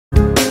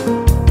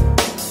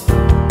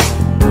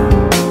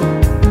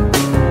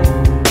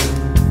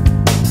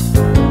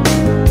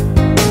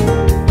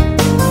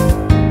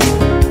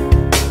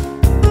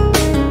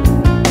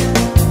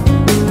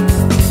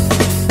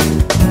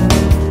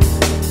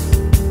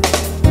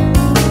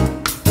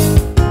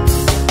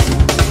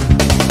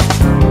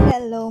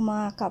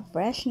mga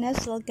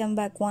ka-freshness, welcome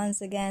back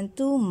once again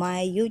to my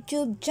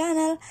YouTube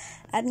channel.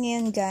 At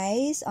ngayon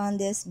guys, on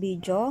this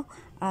video,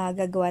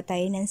 gagawa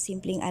tayo ng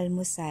simpleng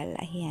almusal.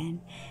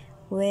 Ayan,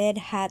 with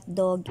hot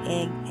dog,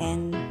 egg,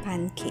 and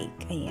pancake.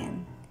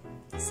 Ayan,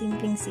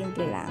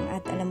 simpleng-simple lang.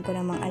 At alam ko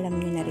namang alam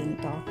niyo na rin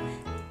to.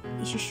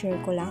 I-share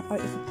ko lang or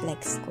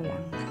i-flex ko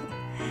lang.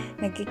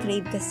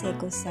 Nagki-crave kasi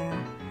ko sa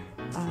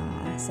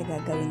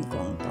gagawin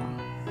kong to.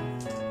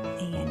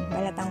 Ayan,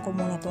 balatan ko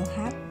muna tong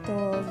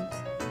hotdog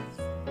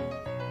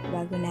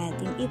bago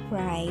natin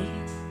i-fry.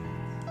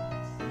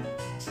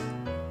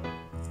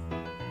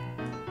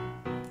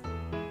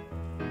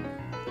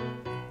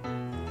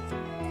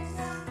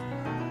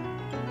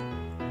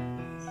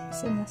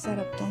 So,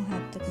 masarap tong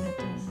hotdog na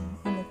to.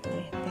 Ano to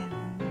eh?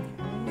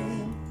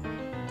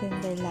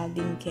 Tender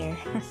loving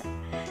care.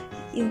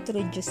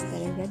 Introduce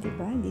talaga,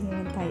 diba? Hindi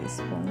naman tayo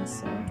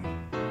sponsor.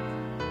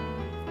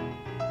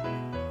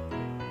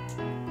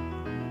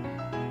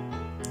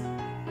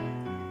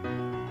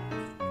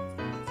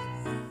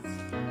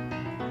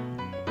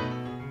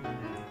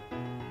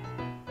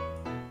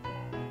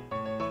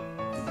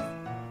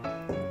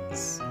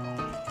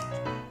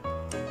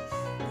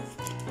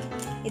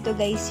 Ito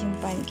guys, yung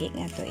pancake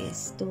na to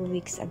is 2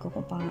 weeks ago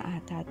ko pa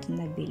nga ata ito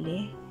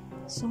nabili.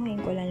 So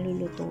ngayon ko lang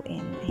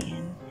lulutuin.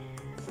 Ayan.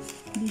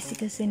 Busy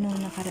kasi nung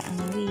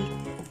nakaraang week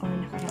or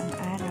nakaraang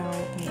araw.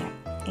 Kaya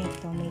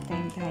ito, may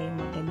time tayo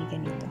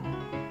magami-ganito.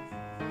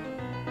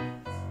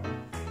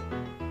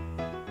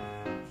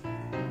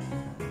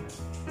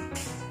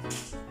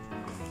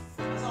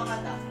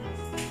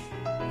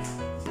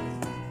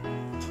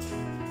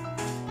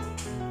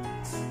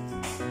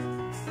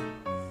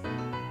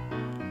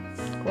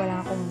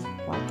 Wala akong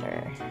water.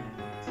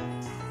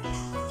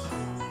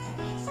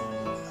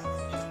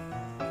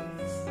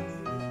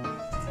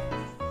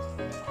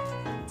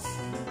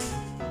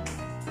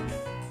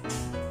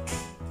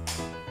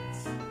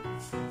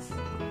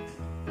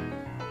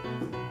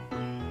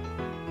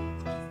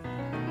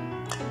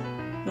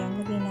 Yan,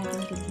 lagay natin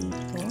ito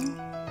dito.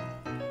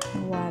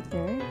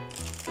 Water.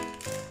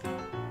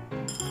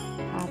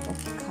 Half of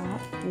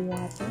cup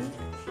water.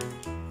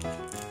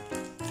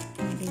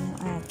 Yung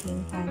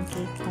ating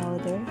pancake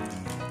powder.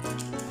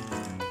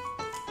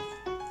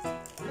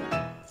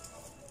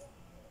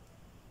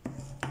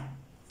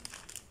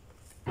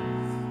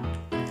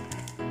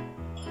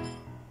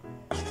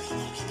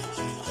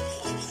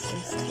 So,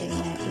 stir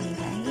natin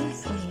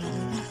guys.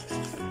 Ayan.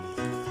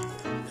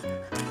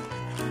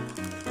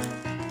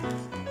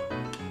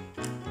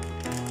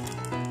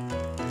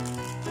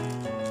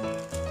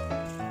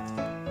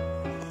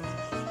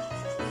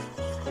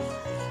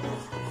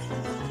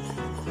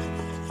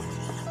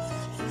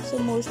 So,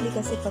 mostly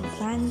kasi pag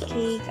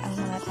pancake, ang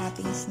mga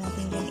toppings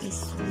natin dyan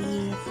is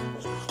sweet,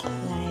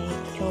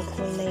 like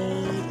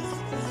chocolate,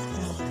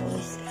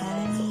 tapos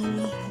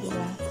honey,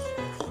 diba?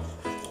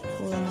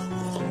 O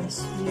mga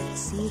sweet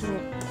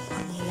syrup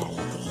ang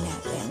ilalagay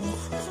natin.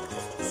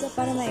 So,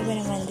 para maiba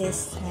naman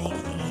this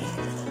time,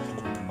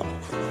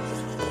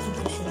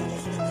 hindi siya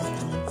lalagay ng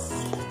matamis.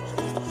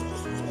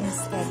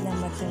 Instead ng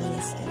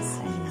matamis is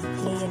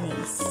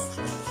mayonnaise.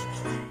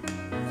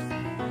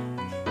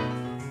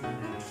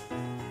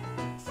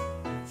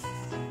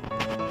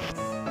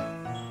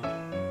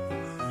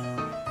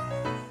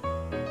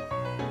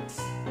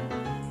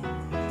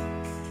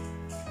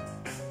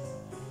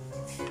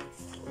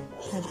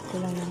 Add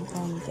ko lang ng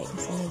konti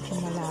kasi medyo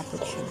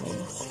malapot siya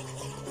guys.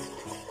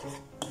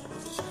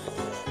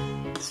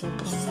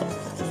 Sobrang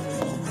lapot na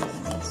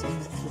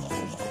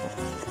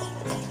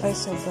or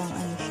sobrang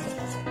ano siya.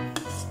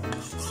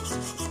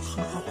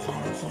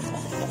 Makapal ko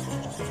na.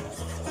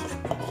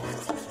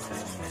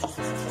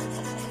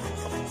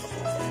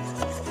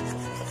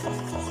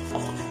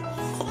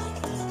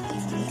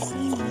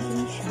 Mixing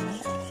natin siya.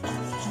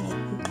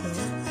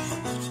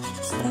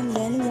 And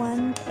then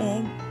 1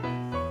 egg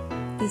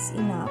is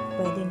enough.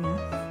 Pwede na.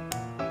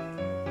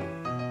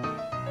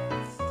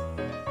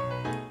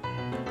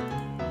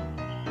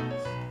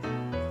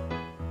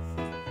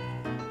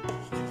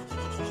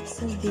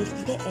 So, beat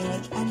the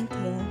egg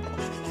until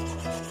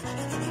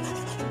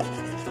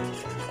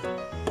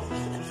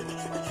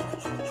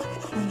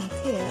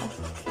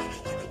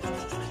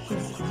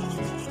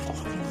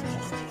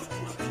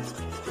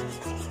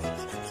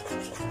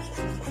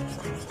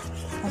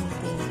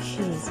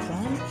she is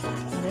gone.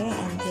 Okay,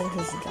 until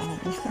he's gone.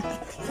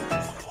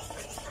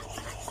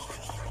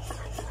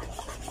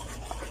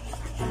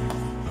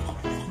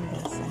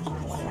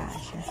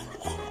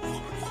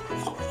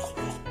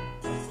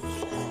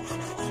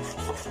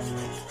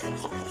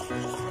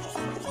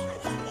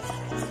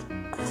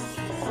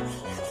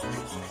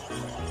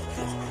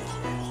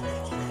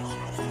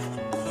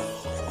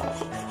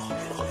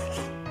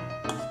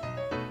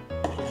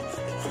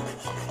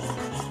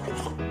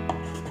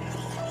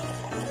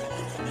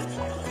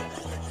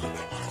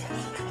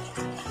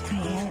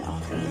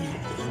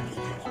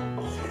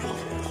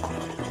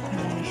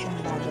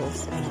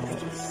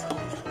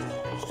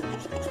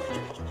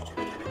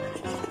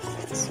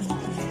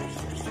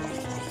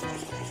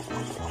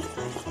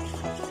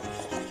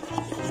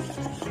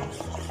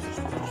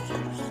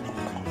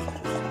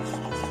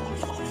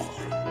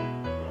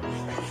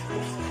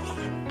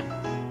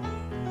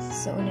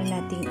 So, una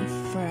nating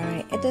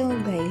i-fry. Ito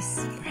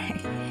guys, fry.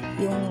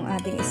 Yung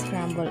ating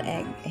scramble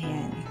egg.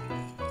 Ayan.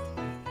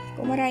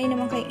 Kung marami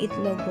naman kayong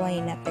itlog, why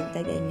not?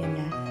 Dagdagan nyo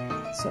na.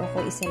 So,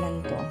 ako isa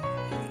lang to.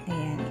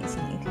 Ayan,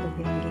 isang itlog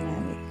yung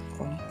ginamit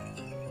ko.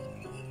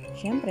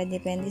 Siyempre,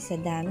 depende sa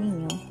dami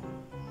nyo.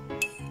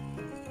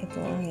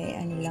 Ito,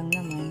 ano lang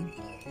naman.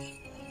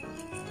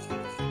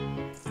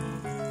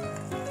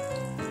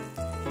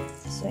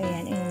 So,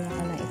 ayan, inuna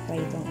ko na i-fry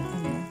itong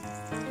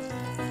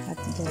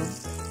hotdog.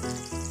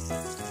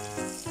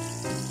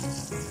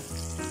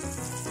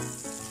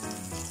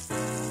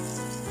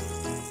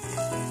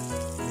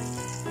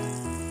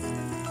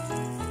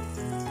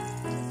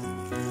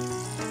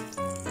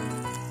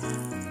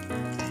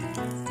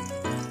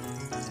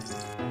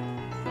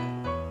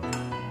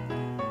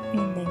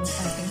 And then, yung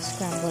ating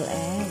scramble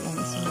egg, ang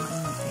isunod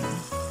natin.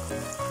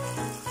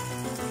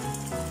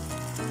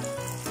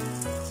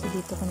 So,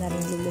 dito ko na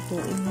rin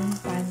lulutuin yung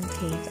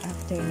pancake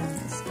after ng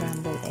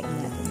scramble egg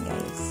natin,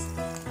 guys.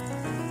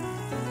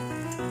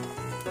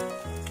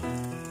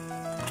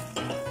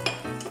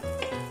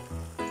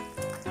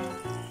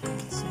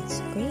 So,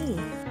 it's great.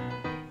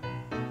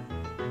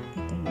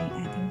 Ito na yung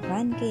ating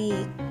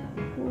pancake.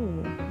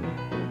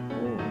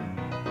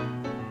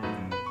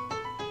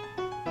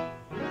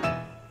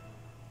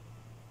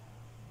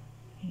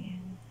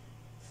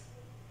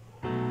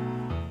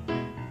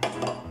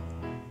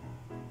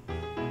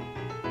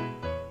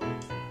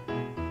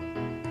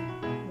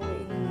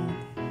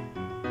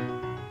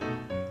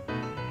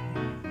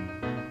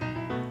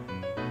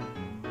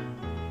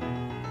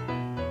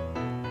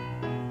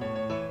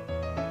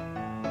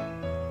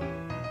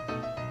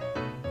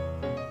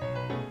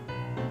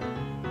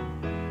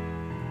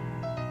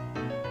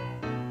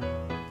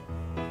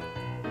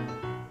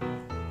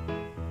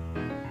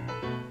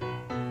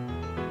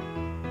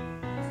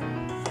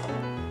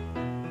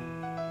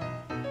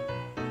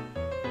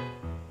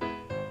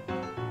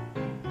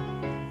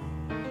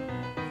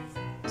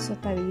 So,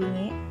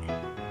 tabingi.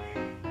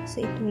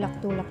 So,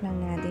 itulak-tulak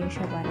lang natin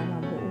siya para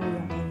mabuo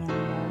yung kanyang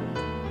mold.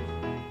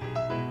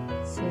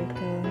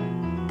 Circle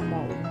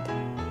mold.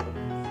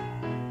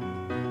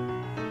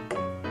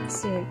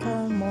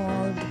 Circle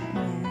mold.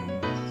 Ayan.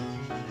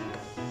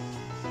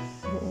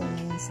 Buo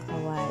na yun sa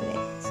kawali.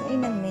 So,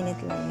 inang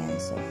minute lang yan.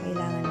 So,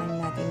 kailangan lang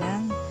natin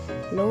ng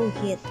low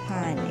heat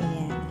pan.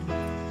 Ayan.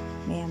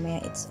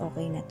 Maya-maya, it's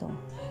okay na to.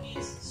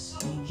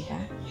 Ayan,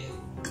 diba?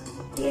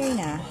 Clear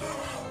na.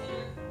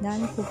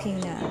 Done cooking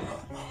na.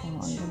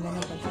 Oh, ang ganda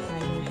ng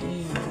pagkakaluto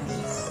niya,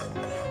 guys.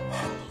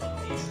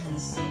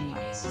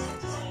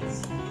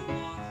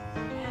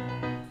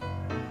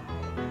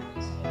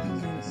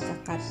 Hanggang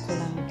ika-cut ko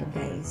lang ito,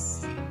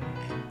 guys.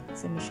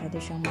 Kasi masyado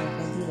siyang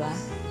malaki, diba?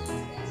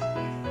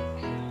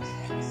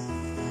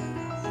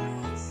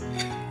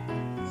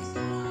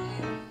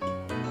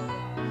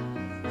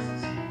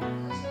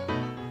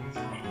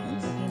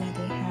 Lagyan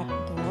natin yung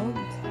hotdog.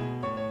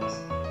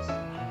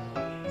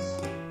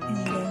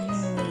 And then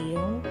yung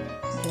mayo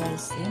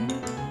dressing.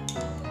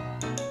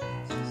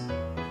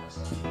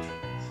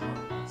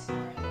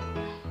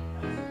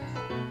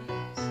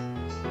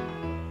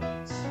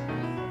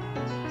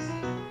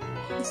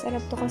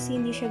 Masarap to kasi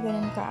hindi siya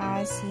ganun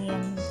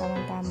kaasim.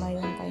 Tamang-tama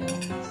yung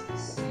kanyang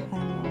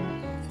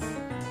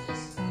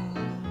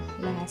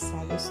lasa.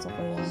 Gusto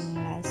ko yung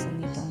lasa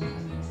nitong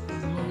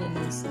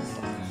mayonnaise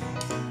nito.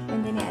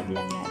 And then i-add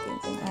lang natin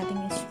itong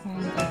ating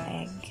scrambled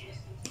egg.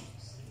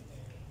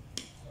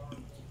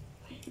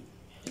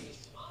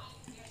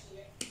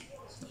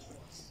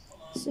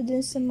 So,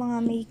 dun sa mga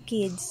may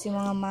kids, yung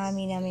mga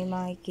mami na may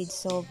mga kids,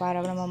 so,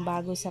 para naman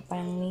bago sa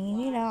paningin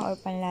nila or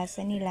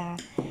panlasa nila,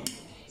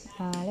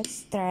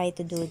 let's try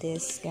to do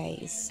this,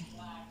 guys.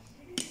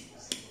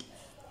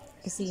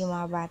 Kasi yung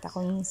mga bata,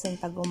 kung minsan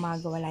pag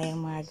umaga, wala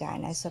yung mga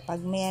gana. So, pag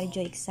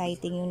medyo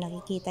exciting yung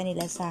nakikita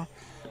nila sa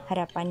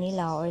harapan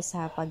nila or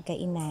sa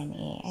pagkainan,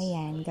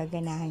 ayan,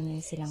 gaganahan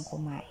nyo silang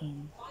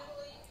kumain.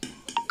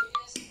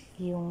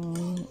 Yung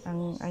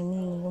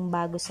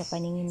bago sa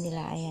paningin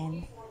nila,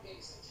 ayan.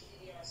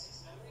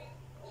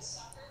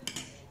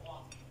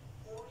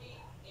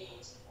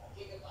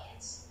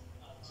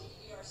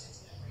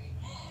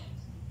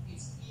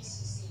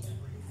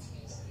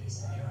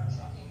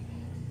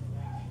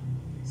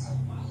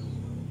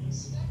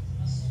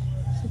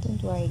 So,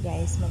 don't worry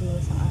guys,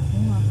 malinis ang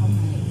aking mga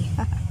kamay.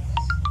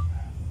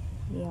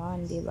 Yun,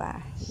 diba?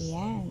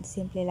 Yan,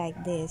 simply like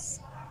this.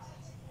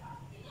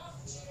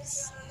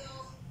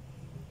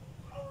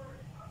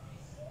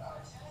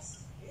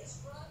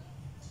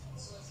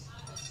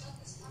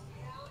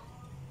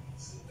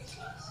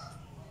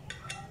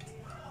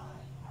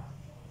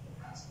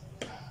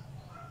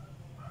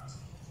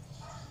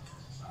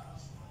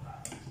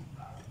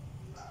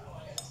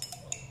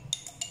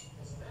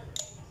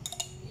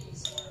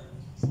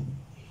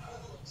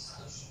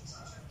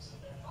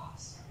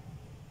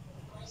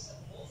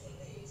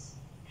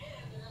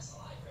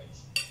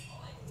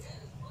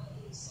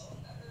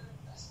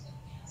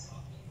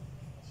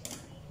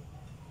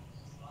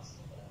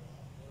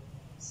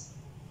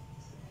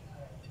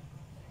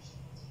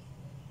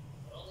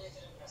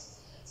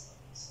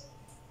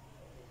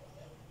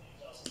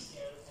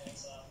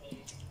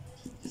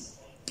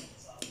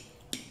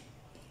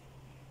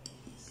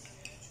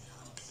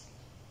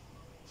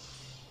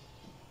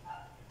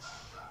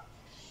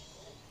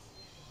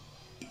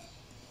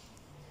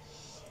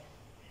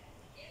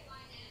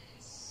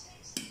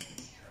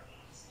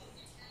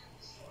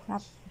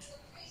 Hap.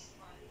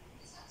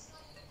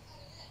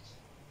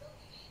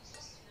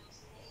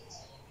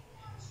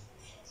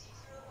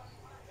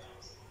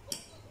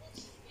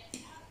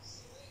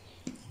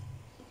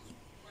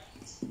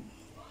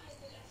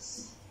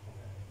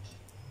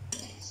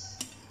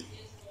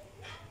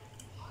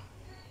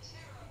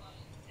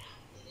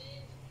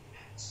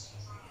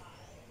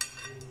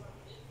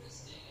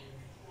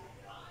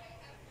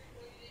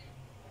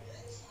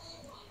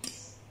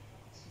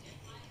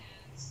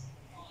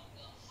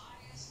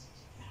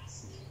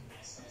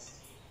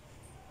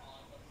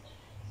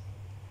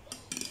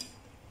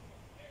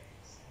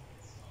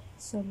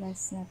 So,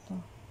 last na to.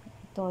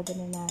 Todo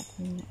na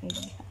natin yung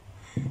egg.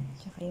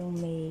 Tsaka yung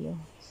mayo.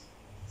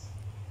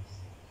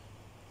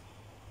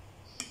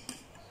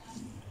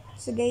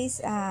 So,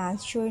 guys,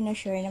 sure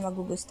na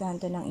magugustuhan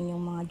to ng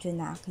inyong mga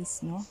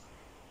junakis, no?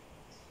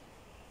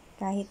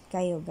 Kahit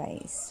kayo,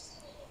 guys.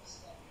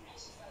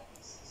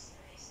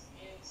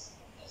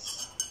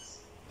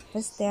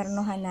 Tapos,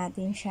 ternohan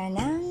natin siya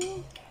ng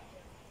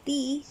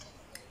tea.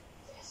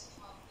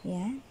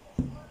 Yan.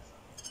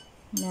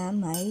 Na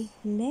may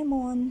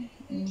lemon.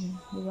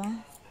 Diba?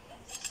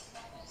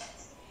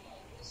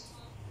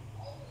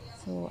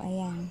 So,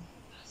 ayan.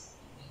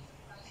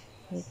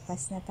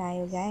 Breakfast na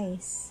tayo,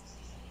 guys.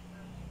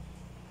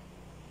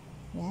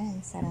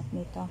 Yan, sarap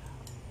nito.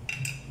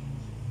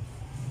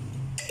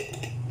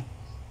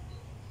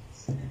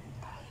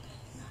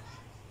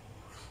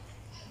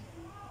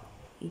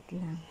 Wait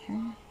lang,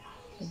 ha?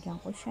 Lagyan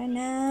ko siya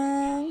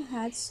ng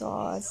hot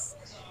sauce.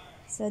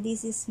 So,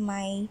 this is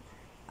my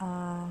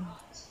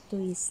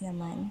twist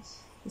naman.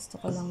 Gusto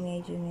ko lang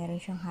medyo meron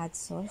siyang hot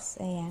sauce.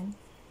 Ayan.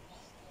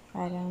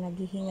 Parang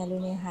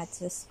naghihingalo na yung hot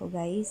sauce ko,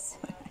 guys.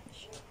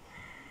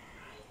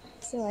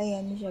 So,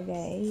 ayan siya,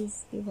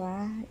 guys.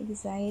 Diba?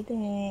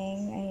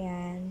 Exciting.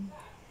 Ayan.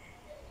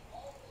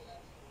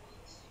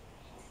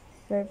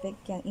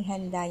 Perfect yung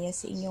ihanda nyo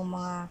sa inyong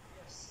mga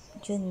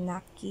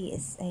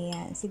junakis.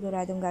 Ayan.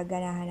 Siguradong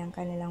gaganahan ang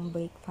kanilang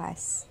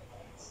breakfast.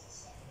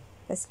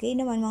 Tapos kayo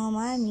naman, mga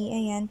mami,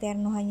 ayan,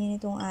 ternuhan nyo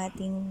nitong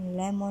ating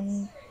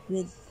lemon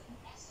with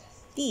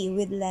tea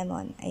with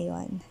lemon.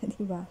 Ayun.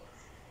 Diba?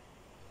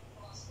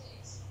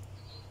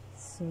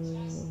 So,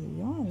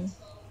 yun.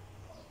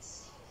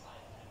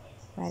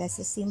 Para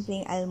sa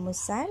simpleng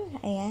almusal,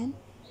 ayan,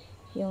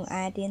 yung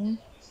atin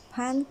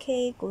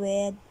pancake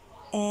with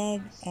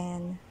egg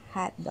and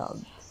hot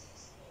dog.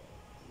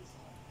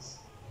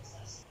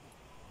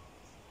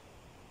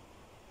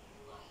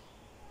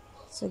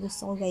 So,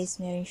 gusto ko,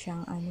 guys, meron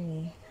siyang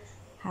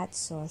hot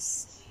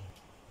sauce.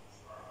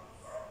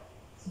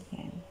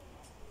 Ayan.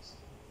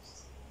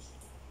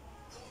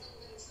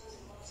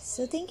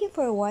 So, thank you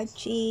for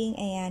watching.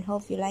 Ayan,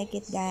 hope you like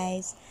it,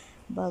 guys.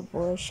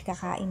 Babush,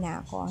 kakain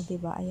na ako.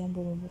 Diba? Ayan,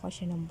 bumubuka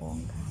siya ng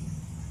bongga.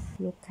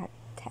 Look at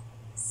that.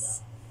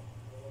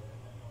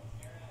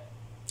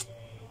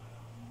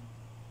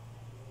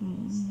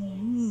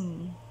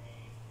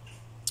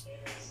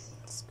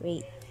 It's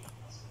great.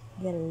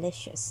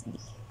 Deliciously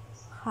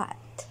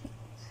hot.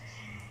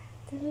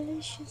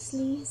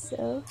 Deliciously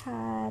so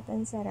hot.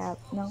 Ang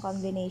sarap ng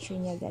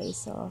combination niya, guys.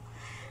 So,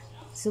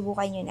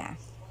 subukan nyo na.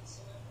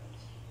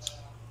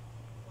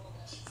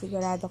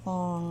 Sigurado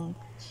kong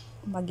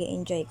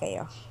mag-e-enjoy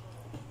kayo.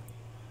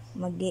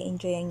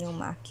 Mag-e-enjoy ang inyong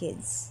mga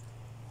kids.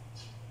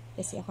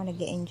 Kasi ako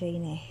nag-e-enjoy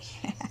na eh.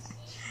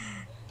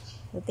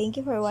 So, thank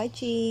you for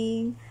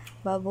watching.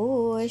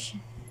 Babush!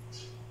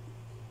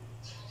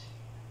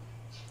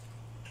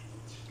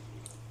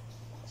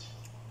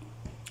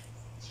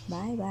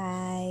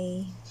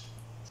 Bye-bye!